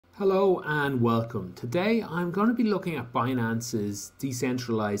Hello and welcome. Today I'm going to be looking at Binance's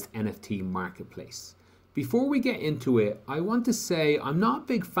decentralized NFT marketplace. Before we get into it, I want to say I'm not a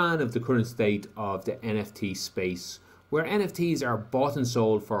big fan of the current state of the NFT space, where NFTs are bought and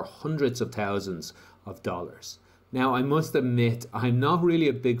sold for hundreds of thousands of dollars. Now, I must admit, I'm not really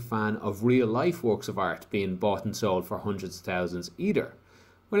a big fan of real life works of art being bought and sold for hundreds of thousands either.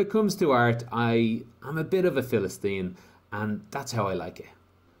 When it comes to art, I'm a bit of a Philistine, and that's how I like it.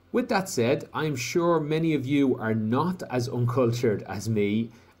 With that said, I'm sure many of you are not as uncultured as me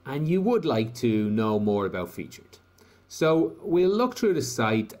and you would like to know more about Featured. So we'll look through the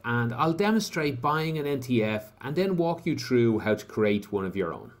site and I'll demonstrate buying an NTF and then walk you through how to create one of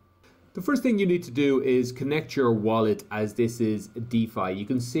your own. The first thing you need to do is connect your wallet, as this is DeFi. You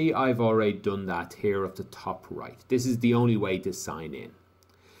can see I've already done that here at the top right. This is the only way to sign in.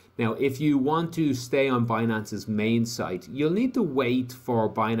 Now, if you want to stay on Binance's main site, you'll need to wait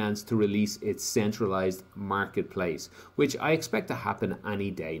for Binance to release its centralized marketplace, which I expect to happen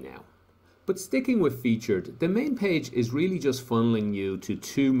any day now. But sticking with Featured, the main page is really just funneling you to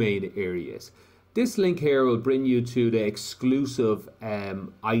two main areas. This link here will bring you to the exclusive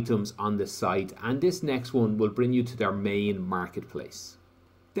items on the site, and this next one will bring you to their main marketplace.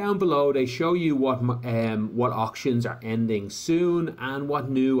 Down below, they show you what auctions are ending soon and what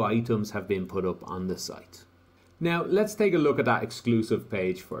new items have been put up on the site. Now, let's take a look at that exclusive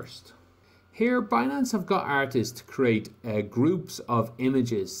page first. Here, Binance have got artists to create groups of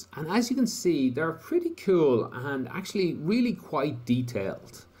images, and as you can see, they're pretty cool and actually really quite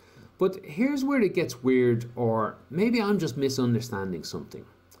detailed. But here's where it gets weird, or maybe I'm just misunderstanding something.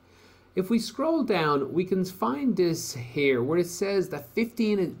 If we scroll down, we can find this here where it says that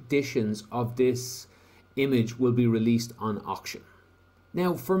 15 editions of this image will be released on auction.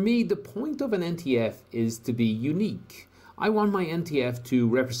 Now, for me, the point of an NTF is to be unique. I want my NTF to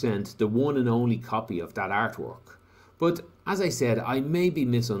represent the one and only copy of that artwork. But as I said, I may be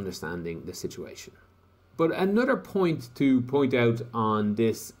misunderstanding the situation. But another point to point out on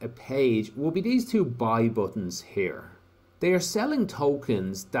this page will be these two buy buttons here. They are selling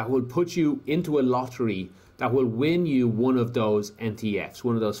tokens that will put you into a lottery that will win you one of those NTFs,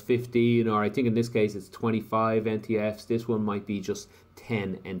 one of those 15, or I think in this case it's 25 NTFs. This one might be just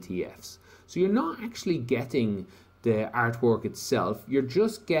 10 NTFs. So you're not actually getting the artwork itself, you're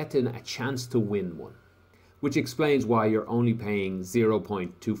just getting a chance to win one, which explains why you're only paying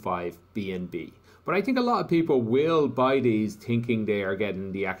 0.25 BNB. But I think a lot of people will buy these thinking they are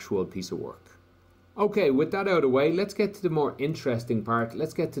getting the actual piece of work. Okay, with that out of the way, let's get to the more interesting part.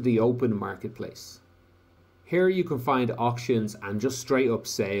 Let's get to the open marketplace. Here you can find auctions and just straight up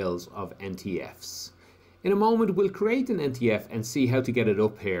sales of NTFs. In a moment, we'll create an NTF and see how to get it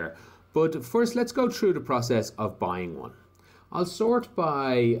up here. But first, let's go through the process of buying one. I'll sort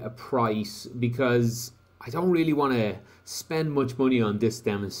by a price because I don't really want to spend much money on this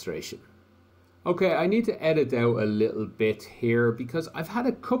demonstration. Okay, I need to edit out a little bit here because I've had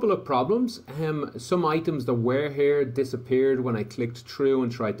a couple of problems. Some items that were here disappeared when I clicked through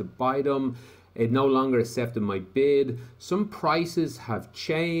and tried to buy them. It no longer accepted my bid. Some prices have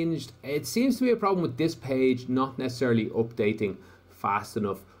changed. It seems to be a problem with this page not necessarily updating fast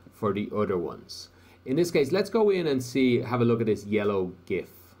enough for the other ones. In this case, let's go in and have a look at this yellow GIF.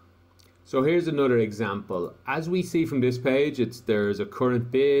 So here's another example. As we see from this page, there's a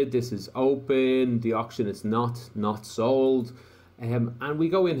current bid, this is open, the auction is not sold, and we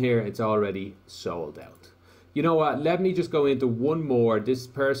go in here, it's already sold out. You know what, let me just go into one more. This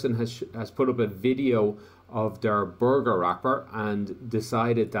person has put up a video of their burger wrapper and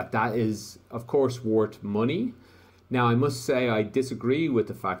decided that that is, of course, worth money. Now, I must say I disagree with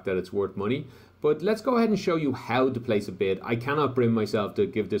the fact that it's worth money, but let's go ahead and show you how to place a bid. I cannot bring myself to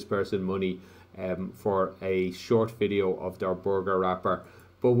give this person money for a short video of their burger wrapper,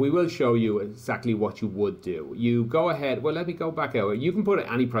 but we will show you exactly what you would do. You go ahead, well, let me go back out. You can put it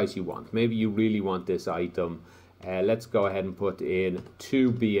any price you want. Maybe you really want this item. Let's go ahead and put in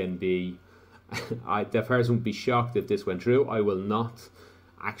 2 BNB. The person would be shocked if this went through. I will not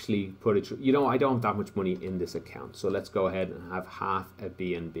actually put it through. You know, I don't have that much money in this account, so let's go ahead and have half a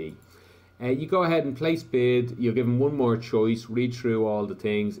BNB. You go ahead and place bid. You'll give them one more choice, read through all the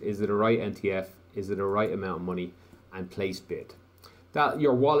things. Is it a right NTF? Is it a right amount of money? And place bid. That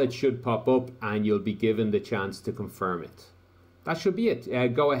your wallet should pop up and you'll be given the chance to confirm it. That should be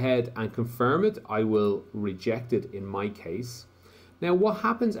it. Go ahead and confirm it. I will reject it in my case. Now, what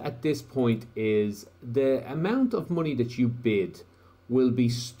happens at this point is the amount of money that you bid will be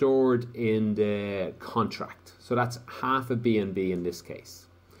stored in the contract. So that's half a BNB in this case.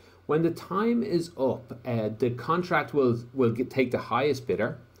 When the time is up, the contract will take the highest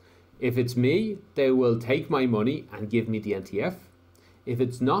bidder. If it's me, they will take my money and give me the NTF. If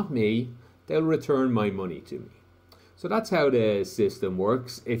it's not me, they'll return my money to me. So that's how the system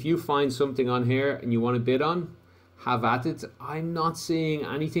works. If you find something on here and you want to bid on, have at it. I'm not seeing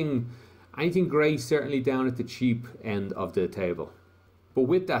anything great, certainly down at the cheap end of the table. But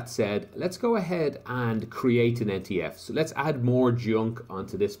with that said, let's go ahead and create an NTF. So let's add more junk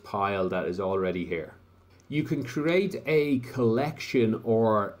onto this pile that is already here. You can create a collection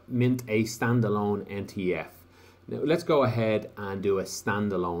or mint a standalone NTF. Now let's go ahead and do a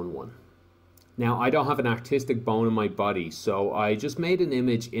standalone one. Now I don't have an artistic bone in my body, so I just made an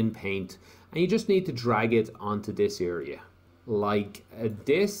image in Paint, and you just need to drag it onto this area like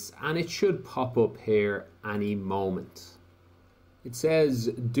this, and it should pop up here any moment. It says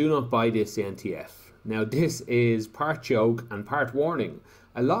do not buy this NTF. Now this is part joke and part warning.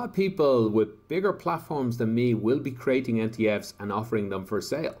 A lot of people with bigger platforms than me will be creating NTFs and offering them for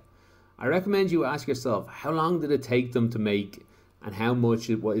sale. I recommend you ask yourself, how long did it take them to make, and how much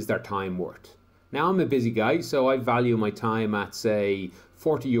is their time worth? Now I'm a busy guy, so I value my time at say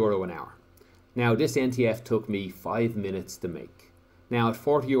 €40 an hour. Now this NTF took me 5 minutes to make. Now at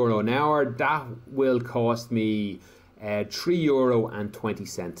 €40 an hour, that will cost me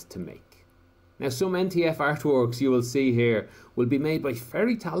 €3.20 to make. Now some NTF artworks you will see here will be made by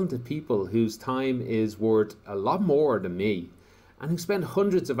very talented people whose time is worth a lot more than me and who spend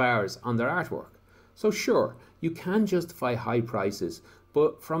hundreds of hours on their artwork. So sure, you can justify high prices,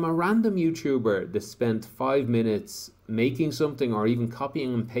 but from a random YouTuber that spent 5 minutes making something or even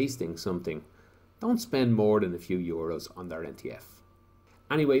copying and pasting something, don't spend more than a few euros on their NTF.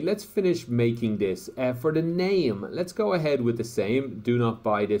 Anyway, let's finish making this. For the name, let's go ahead with the same, do not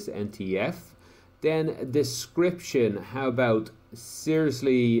buy this NTF. Then description, how about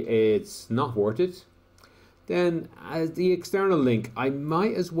seriously it's not worth it? Then as the external link, I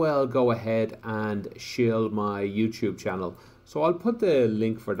might as well go ahead and shield my YouTube channel. So I'll put the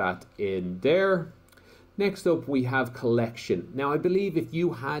link for that in there. Next up we have collection. Now I believe if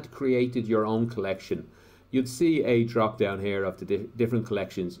you had created your own collection, you'd see a drop down here of the different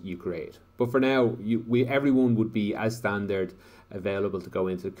collections you create. But for now, everyone would be as standard available to go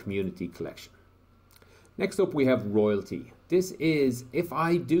into the community collection. Next up we have royalty. This is if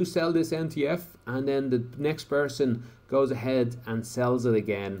I do sell this NTF and then the next person goes ahead and sells it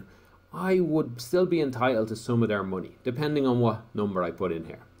again, I would still be entitled to some of their money, depending on what number I put in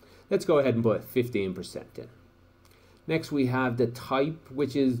here. Let's go ahead and put 15% in. Next we have the type,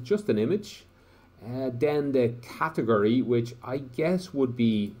 which is just an image. Then the category, which I guess would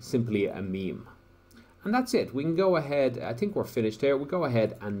be simply a meme. And that's it. We can go ahead, I think we're finished here. We'll go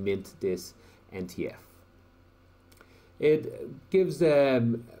ahead and mint this NTF. It gives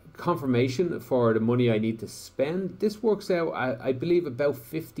confirmation for the money I need to spend. This works out, I believe, about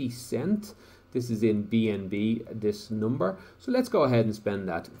 50 cents. This is in BNB, this number. So let's go ahead and spend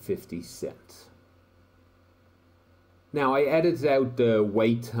that 50 cents. Now I edited out the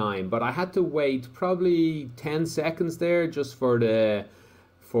wait time, but I had to wait probably 10 seconds there just for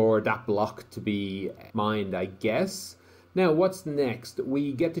that block to be mined, I guess. Now what's next?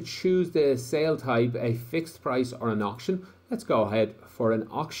 We get to choose the sale type, a fixed price or an auction. Let's go ahead for an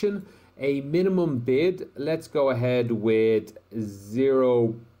auction. A minimum bid, let's go ahead with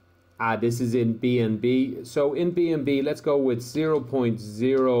 0. This is in BNB. So in BNB, let's go with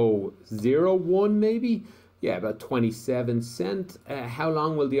 0.001 maybe. Yeah, about 27 cents. How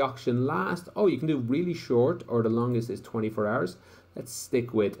long will the auction last? Oh, you can do really short, or the longest is 24 hours. Let's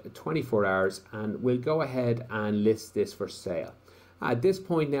stick with 24 hours and we'll go ahead and list this for sale. At this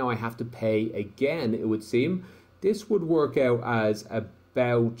point now I have to pay again, it would seem. This would work out as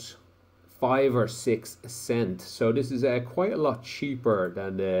about 5 or 6 cents. So this is quite a lot cheaper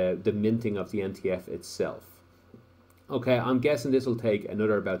than the minting of the NTF itself. Okay, I'm guessing this will take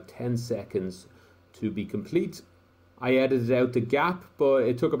another about 10 seconds to be complete. I edited out the gap, but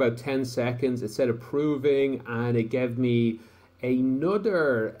it took about 10 seconds. It said approving and it gave me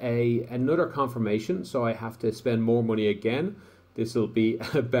another confirmation, so I have to spend more money again. This will be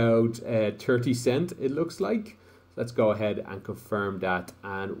about 30 cents, it looks like. Let's go ahead and confirm that,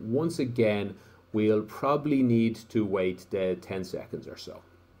 and once again we'll probably need to wait the 10 seconds or so.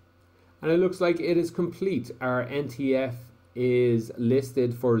 And it looks like it is complete. Our NTF is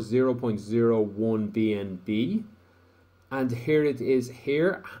listed for 0.01 BNB, and here it is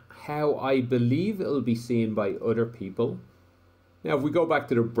here, how I believe it will be seen by other people. Now if we go back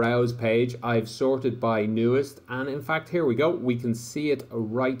to the browse page, I've sorted by newest, and in fact here we go, we can see it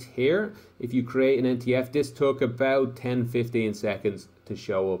right here. If you create an NTF, this took about 10-15 seconds to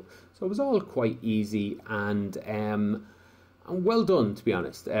show up, so it was all quite easy. And And well done, to be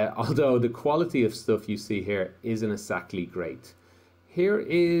honest, although the quality of stuff you see here isn't exactly great. Here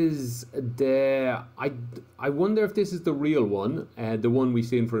is I wonder if this is the real one, the one we've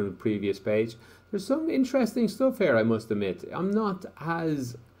seen from the previous page. There's some interesting stuff here, I must admit.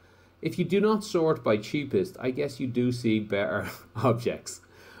 If you do not sort by cheapest, I guess you do see better objects.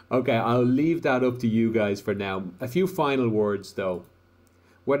 Okay, I'll leave that up to you guys for now. A few final words though.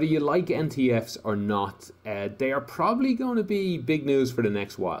 Whether you like NTFs or not, they are probably going to be big news for the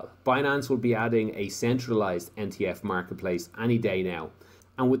next while. Binance will be adding a centralized NTF marketplace any day now.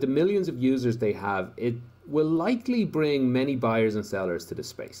 And with the millions of users they have, it will likely bring many buyers and sellers to the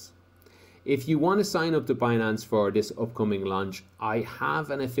space. If you want to sign up to Binance for this upcoming launch, I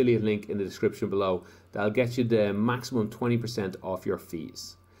have an affiliate link in the description below that'll get you the maximum 20% off your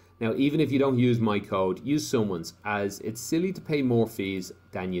fees. Now, even if you don't use my code, use someone's, as it's silly to pay more fees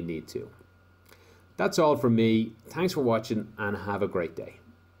than you need to. That's all from me. Thanks for watching and have a great day.